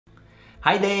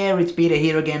Hi there, it's Peter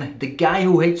here again, the guy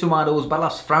who hates tomatoes but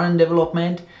loves front-end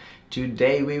development.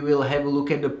 Today we will have a look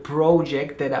at the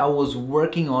project that I was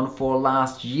working on for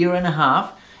last year and a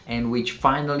half and which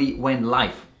finally went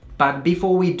live. But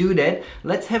before we do that,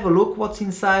 let's have a look what's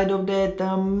inside of that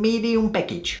medium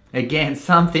package. Again,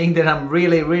 something that I'm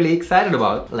really excited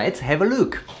about. Let's have a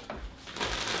look.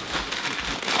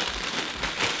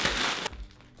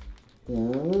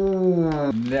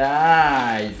 Ooh,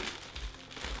 nice!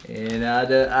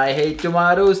 Another I Hate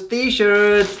Tomatoes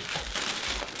t-shirt!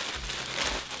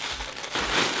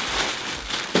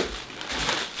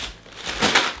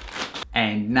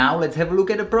 And now let's have a look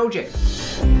at the project.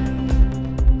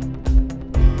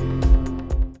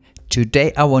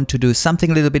 Today I want to do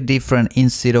something a little bit different.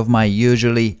 Instead of my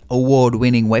usually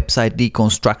award-winning website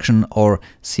deconstruction or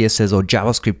CSS or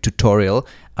JavaScript tutorial,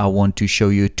 I want to show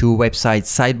you two websites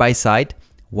side by side.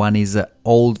 One is an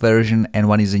old version and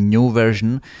one is a new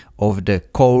version of the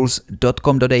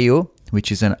coles.com.au, which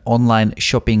is an online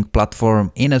shopping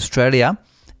platform in Australia.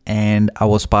 And I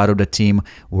was part of the team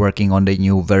working on the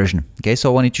new version. Okay,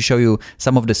 so I wanted to show you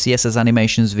some of the CSS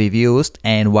animations we've used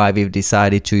and why we've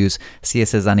decided to use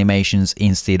CSS animations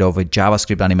instead of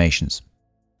JavaScript animations.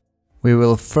 We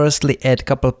will firstly add a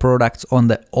couple products on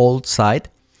the old side.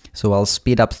 So I'll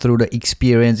speed up through the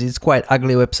experience. It's quite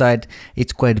ugly website,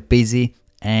 it's quite busy,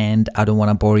 and I don't want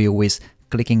to bore you with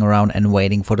clicking around and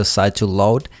waiting for the site to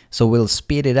load. So we'll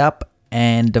speed it up.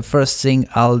 And the first thing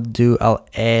I'll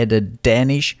add a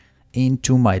Danish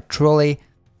into my trolley.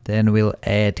 Then we'll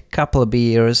add a couple of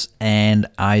beers and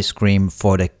ice cream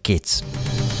for the kids.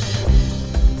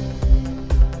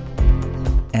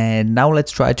 And now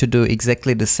let's try to do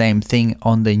exactly the same thing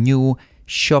on the new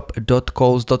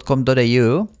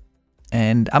shop.coles.com.au.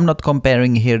 And I'm not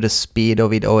comparing here the speed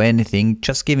of it or anything,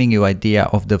 just giving you idea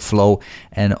of the flow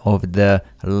and of the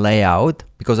layout,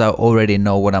 because I already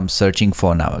know what I'm searching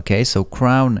for now. Okay, so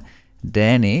Crown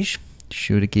Danish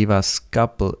should give us a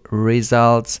couple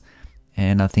results,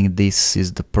 and I think this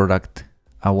is the product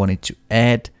I wanted to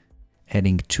add,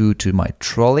 adding 2 to my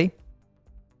trolley.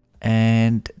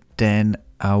 And then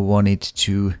I wanted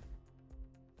to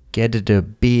get the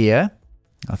beer,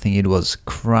 I think it was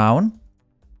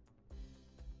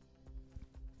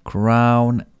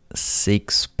Crown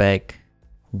 6-pack,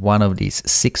 one of these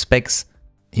 6-packs.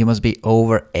 You must be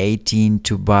over 18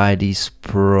 to buy this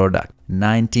product.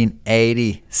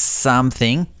 1980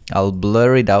 something. I'll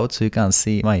blur it out so you can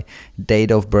see my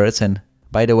date of birth. And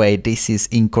by the way, this is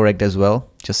incorrect as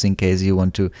well, just in case you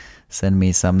want to send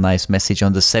me some nice message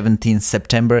on the 17th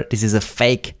September. This is a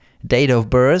fake date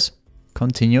of birth.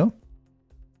 Continue.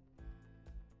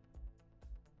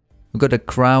 We got the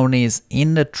crown is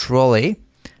in the trolley.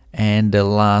 And the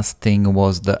last thing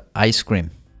was the ice cream.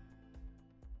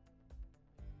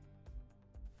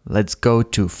 Let's go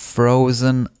to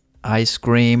frozen ice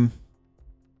cream.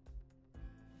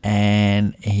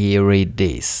 And here it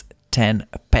is.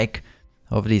 10-pack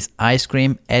of this ice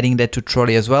cream, adding that to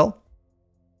trolley as well.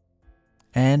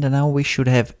 And now we should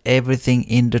have everything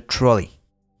in the trolley.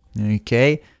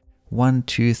 Okay, 1,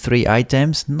 2, 3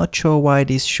 items. Not sure why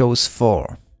this shows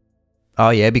 4. Oh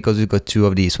yeah, because we got 2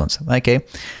 of these ones. Okay,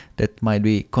 that might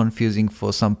be confusing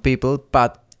for some people,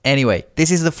 but anyway,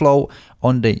 this is the flow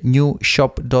on the new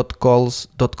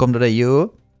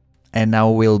shop.coles.com.au, and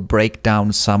now we'll break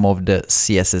down some of the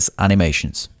CSS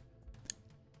animations.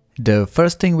 The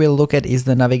first thing we'll look at is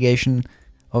the navigation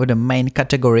of the main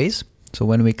categories. So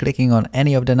when we're clicking on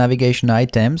any of the navigation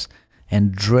items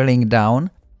and drilling down,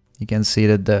 you can see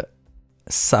that the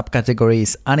subcategory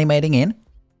is animating in.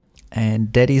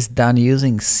 And that is done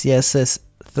using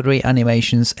CSS3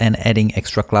 animations and adding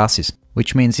extra classes.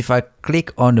 Which means if I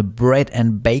click on the bread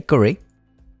and bakery,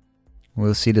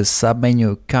 we'll see the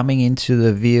submenu coming into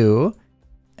the view.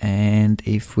 And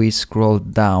if we scroll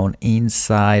down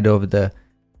inside of the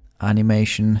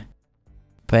animation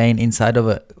pane, inside of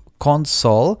a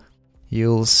console,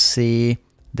 you'll see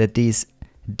that this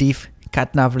div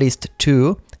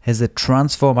catNavList2 has a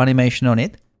transform animation on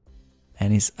it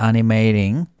and is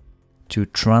animating to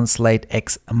translate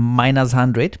x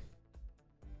 -100.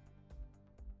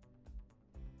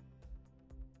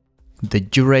 The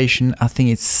duration, I think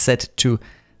it's set to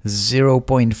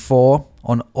 0.4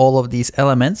 on all of these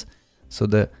elements. So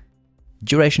the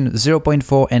duration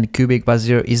 0.4 and cubic by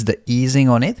 0 is the easing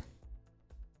on it.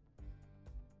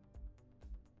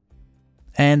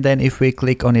 And then if we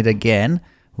click on it again,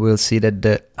 we'll see that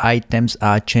the items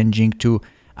are changing to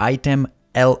item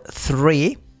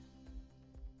L3.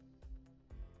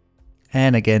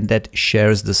 And again, that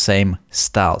shares the same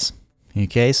styles.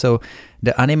 Okay, so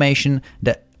the animation,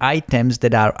 the items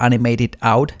that are animated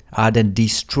out are then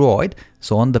destroyed.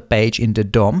 So on the page in the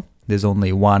DOM, there's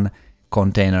only one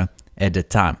container at a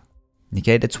time.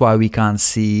 Okay, that's why we can't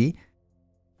see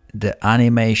the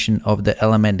animation of the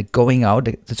element going out.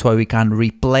 That's why we can't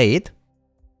replay it.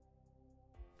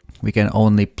 We can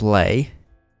only play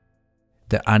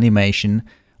the animation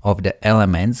of the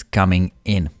elements coming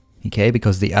in. Okay,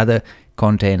 because the other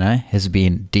container has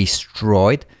been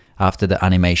destroyed after the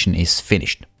animation is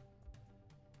finished.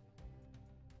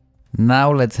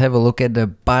 Now let's have a look at the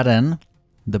button.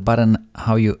 The button,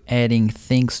 how you're adding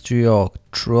things to your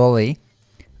trolley.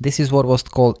 This is what was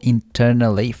called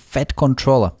internally fed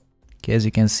controller. Okay, as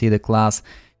you can see, the class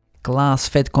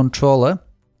fed controller,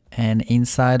 and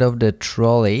inside of the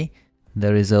trolley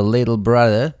there is a little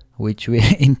brother which we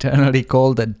internally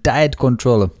call the diet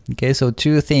controller. Okay, so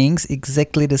two things,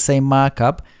 exactly the same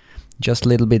markup, just a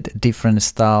little bit different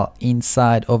style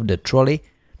inside of the trolley.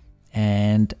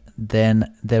 And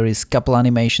then there is couple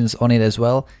animations on it as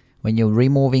well. When you're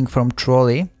removing from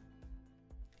trolley,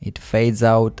 it fades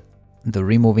out, the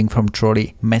removing from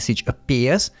trolley message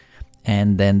appears,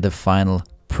 and then the final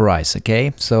price.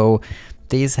 Okay, so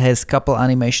this has couple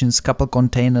animations, couple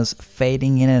containers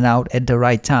fading in and out at the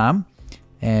right time,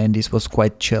 and this was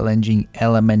quite challenging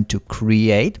element to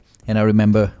create. And I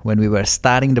remember when we were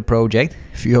starting the project,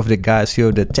 few of the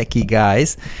techie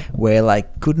guys were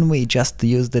like, couldn't we just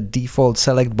use the default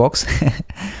select box,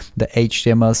 the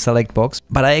HTML select box?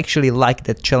 But I actually liked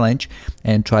that challenge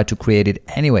and tried to create it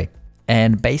anyway.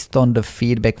 And based on the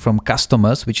feedback from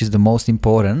customers, which is the most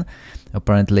important,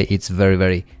 apparently it's very,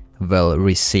 very well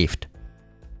received.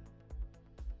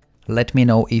 Let me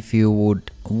know if you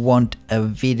would want a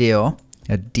video,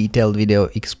 a detailed video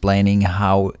explaining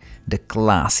how the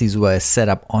classes were set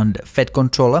up on the fed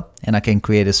controller, and I can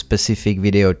create a specific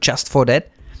video just for that.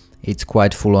 It's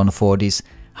quite full on for this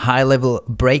high level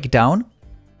breakdown.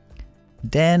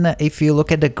 Then if you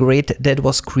look at the grid that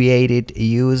was created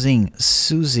using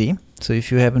Suzy, so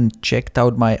if you haven't checked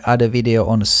out my other video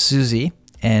on Suzy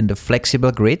and the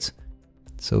flexible grids,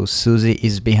 so Suzy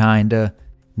is behind the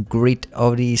grid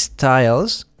of these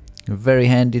tiles, a very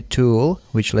handy tool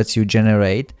which lets you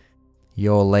generate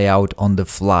your layout on the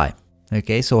fly.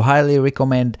 Okay, so highly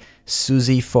recommend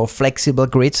Suzy for flexible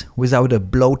grids without a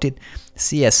bloated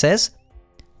CSS.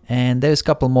 And there's a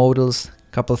couple modals,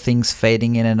 couple things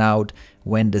fading in and out.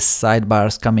 When the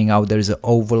sidebars coming out, there's an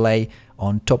overlay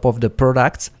on top of the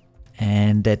products,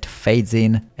 and that fades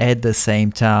in at the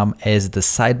same time as the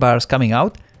sidebars coming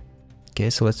out. Okay,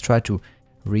 so let's try to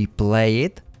replay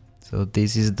it. So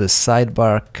this is the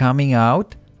sidebar coming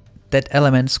out. That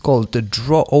element's called the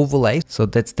draw overlay. So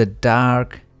that's the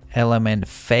dark element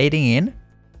fading in.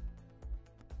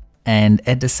 And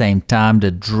at the same time,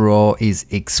 the draw is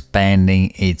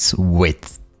expanding its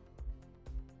width.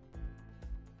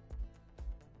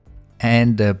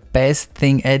 And the best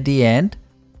thing at the end,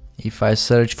 if I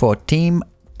search for Team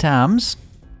Tams,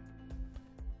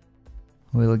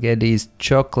 we'll get these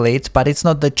chocolates, but it's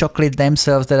not the chocolate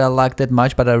themselves that I like that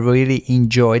much, but I really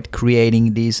enjoyed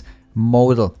creating this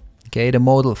modal. Okay, the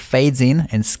modal fades in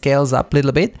and scales up a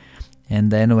little bit,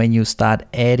 and then when you start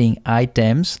adding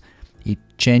items, it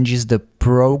changes the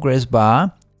progress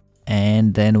bar,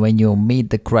 and then when you meet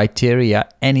the criteria,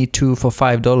 any two for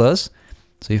 $5.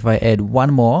 So if I add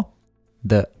one more,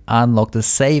 the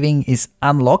saving is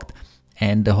unlocked,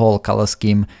 and the whole color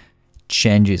scheme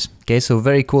changes. Okay, so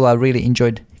very cool. I really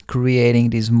enjoyed creating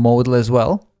this modal as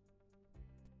well,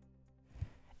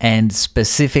 and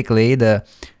specifically the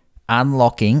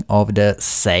unlocking of the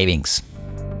savings.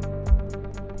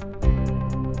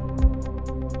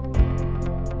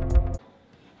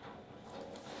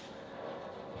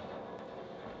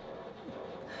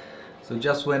 So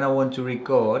just when I want to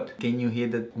record, can you hear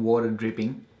the water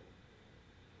dripping?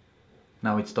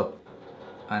 Now it stopped.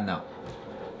 And now.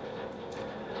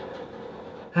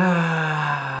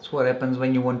 That's what happens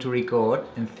when you want to record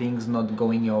and things not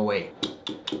going your way.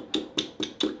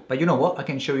 But you know what? I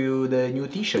can show you the new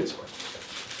t-shirts.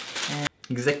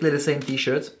 Exactly the same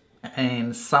t-shirts,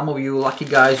 and some of you lucky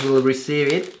guys will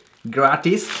receive it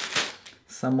gratis.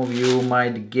 Some of you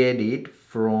might get it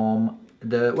from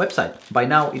the website. By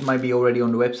now it might be already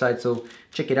on the website, so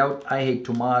check it out.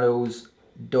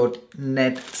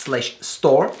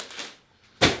 ihatetomatoes.net/store.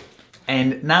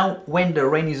 And now when the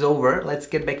rain is over, let's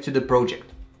get back to the project.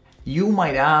 You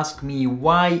might ask me,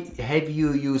 why have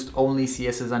you used only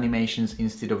CSS animations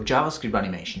instead of JavaScript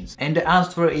animations? And the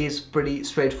answer is pretty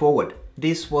straightforward.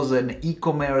 This was an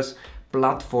e-commerce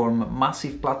platform,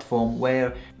 massive platform,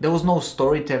 where there was no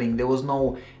storytelling, there was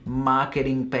no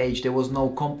marketing page, there was no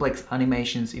complex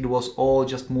animations. It was all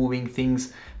just moving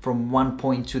things from one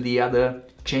point to the other,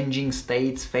 changing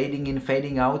states, fading in,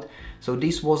 fading out. So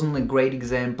this wasn't a great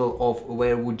example of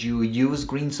where would you use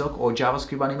GreenSock or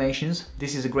JavaScript animations.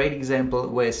 This is a great example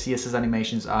where CSS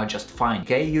animations are just fine.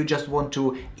 Okay, you just want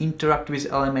to interact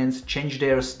with elements, change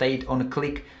their state on a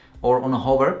click or on a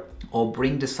hover, or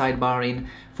bring the sidebar in.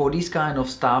 For this kind of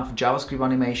stuff, JavaScript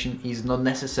animation is not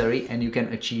necessary, and you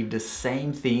can achieve the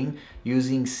same thing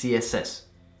using CSS.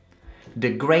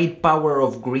 The great power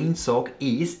of GreenSock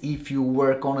is if you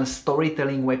work on a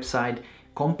storytelling website,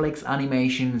 complex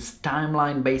animations,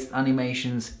 timeline-based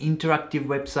animations, interactive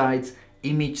websites,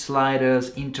 image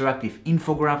sliders, interactive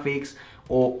infographics,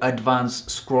 or advanced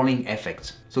scrolling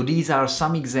effects. So these are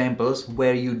some examples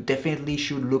where you definitely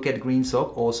should look at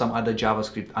GreenSock or some other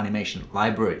JavaScript animation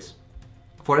libraries.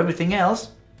 For everything else,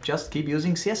 just keep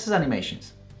using CSS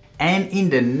animations. And in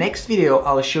the next video,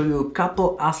 I'll show you a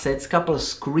couple assets, couple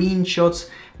screenshots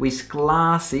with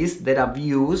classes that I've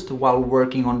used while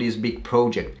working on this big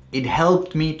project. It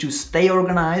helped me to stay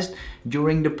organized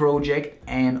during the project,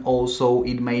 and also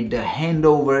it made the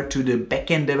handover to the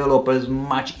backend developers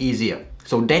much easier.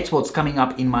 So that's what's coming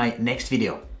up in my next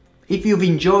video. If you've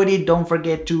enjoyed it, don't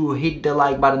forget to hit the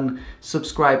like button,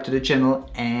 subscribe to the channel,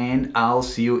 and I'll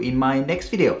see you in my next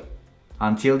video.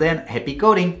 Until then, happy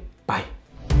coding! Bye!